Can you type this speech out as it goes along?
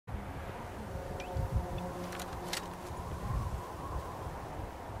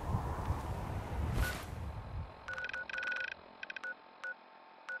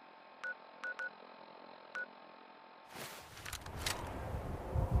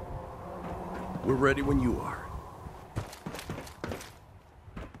We're ready when you are.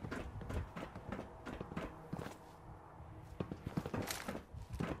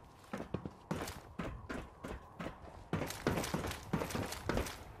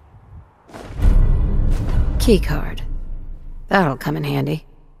 Keycard. That'll come in handy.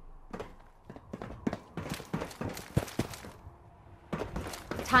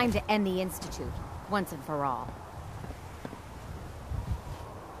 Time to end the Institute, once and for all.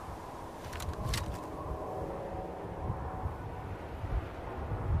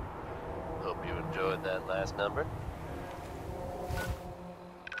 Hope you enjoyed that last number.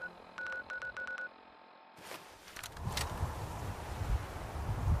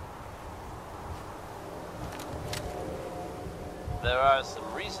 There are some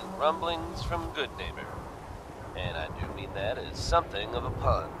recent rumblings from Good Neighbor, and I do mean that as something of a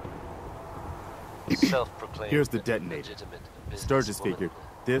pun. Self-proclaimed. Here's the detonator. Sturgis figured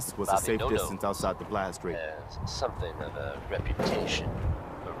this was a Bobby safe No-No distance outside the blast rate. has something of a reputation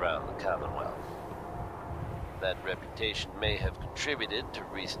around the Commonwealth. That reputation may have contributed to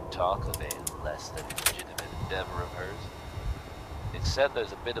recent talk of a less than legitimate endeavor of hers. Except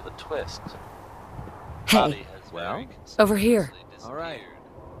there's a bit of a twist. Bobby Hey, has Well? very over here. conspicuously All right.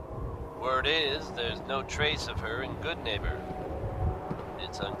 disappeared. Word is, there's no trace of her in Good Neighbor.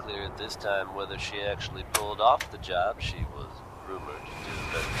 It's unclear at this time whether she actually pulled off the job she was rumored to do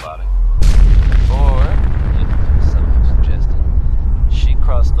better plotting. Or, if some have suggested, she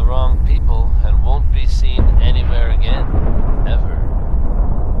crossed the wrong people and won't be seen anywhere again, ever.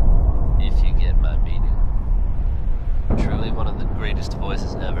 If you get my meaning. Truly one of the greatest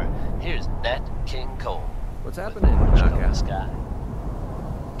voices ever. Here's Nat King Cole. What's happening, With the Knockout? Sky.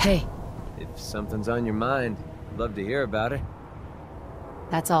 Hey, If something's on your mind, I'd love to hear about it.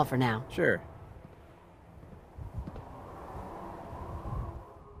 that's all for now. Sure.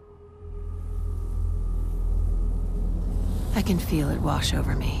 I can feel it wash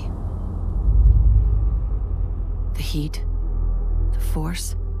over me. The heat, the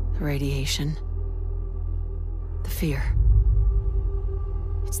force, the radiation, the fear.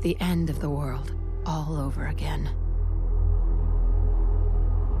 It's the end of the world, all over again.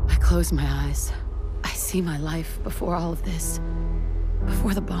 I close my eyes. I see my life before all of this,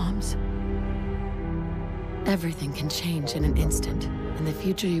 before the bombs. Everything can change in an instant, and the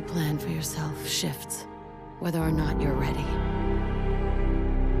future you plan for yourself shifts, whether or not you're ready.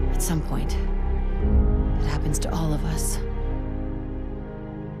 At some point, it happens to all of us.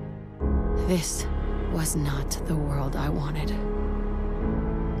 This was not the world I wanted,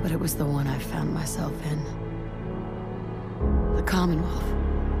 but it was the one I found myself in. The Commonwealth.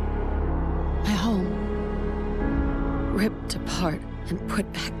 My home. Ripped apart and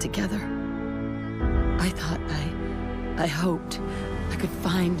put back together. I thought I hoped I could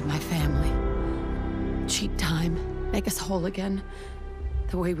find my family. Cheat time, make us whole again,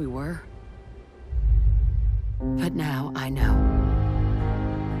 the way we were. But now I know.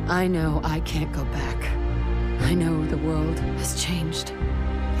 I know I can't go back. I know the world has changed.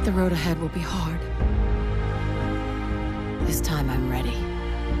 But the road ahead will be hard. This time I'm ready.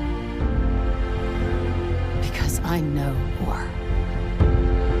 Because I know war.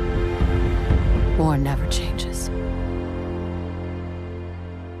 War never changes.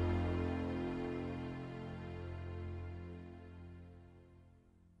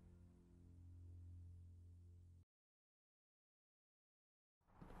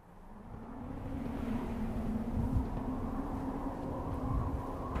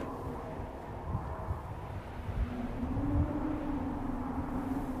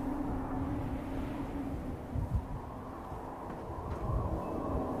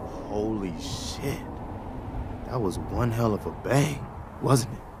 Holy shit. That was one hell of a bang,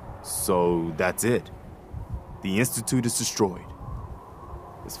 wasn't it? So that's it. The Institute is destroyed.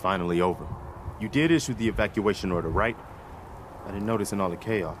 It's finally over. You did issue the evacuation order, right? I didn't notice in all the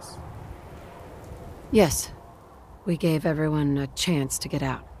chaos. Yes. We gave everyone a chance to get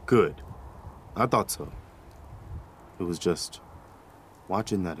out. Good. I thought so. It was just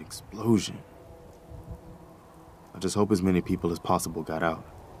watching that explosion. I just hope as many people as possible got out.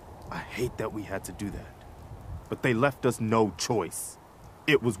 I hate that we had to do that. But they left us no choice.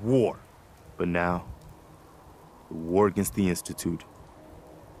 It was war. But now, the war against the Institute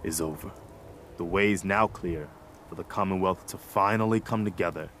is over. The way is now clear for the Commonwealth to finally come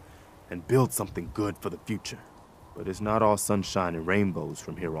together and build something good for the future. But it's not all sunshine and rainbows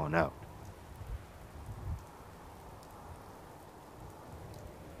from here on out.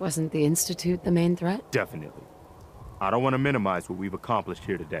 Wasn't the Institute the main threat? Definitely. I don't want to minimize what we've accomplished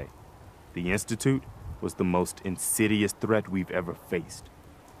here today. The Institute was the most insidious threat we've ever faced.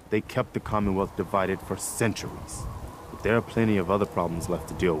 They kept the Commonwealth divided for centuries. But there are plenty of other problems left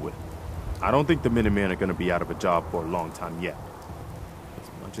to deal with. I don't think the Minutemen are going to be out of a job for a long time yet. As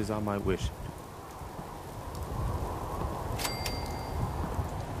much as I might wish it.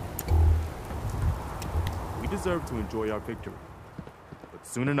 We deserve to enjoy our victory. But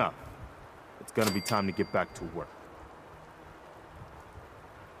soon enough, it's going to be time to get back to work.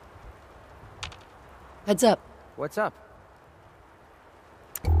 Heads up. What's up?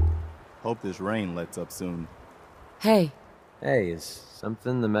 Hope this rain lets up soon. Hey, Hey, is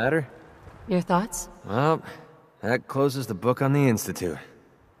something the matter? your thoughts? Well, that closes the book on the Institute.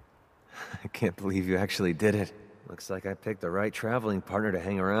 I can't believe you actually did it. Looks like I picked the right traveling partner to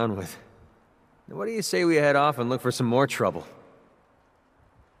hang around with. What do you say we head off and look for some more trouble?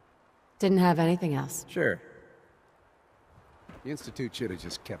 Didn't have anything else. Sure. The Institute should have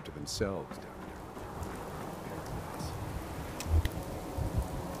just kept to themselves down there.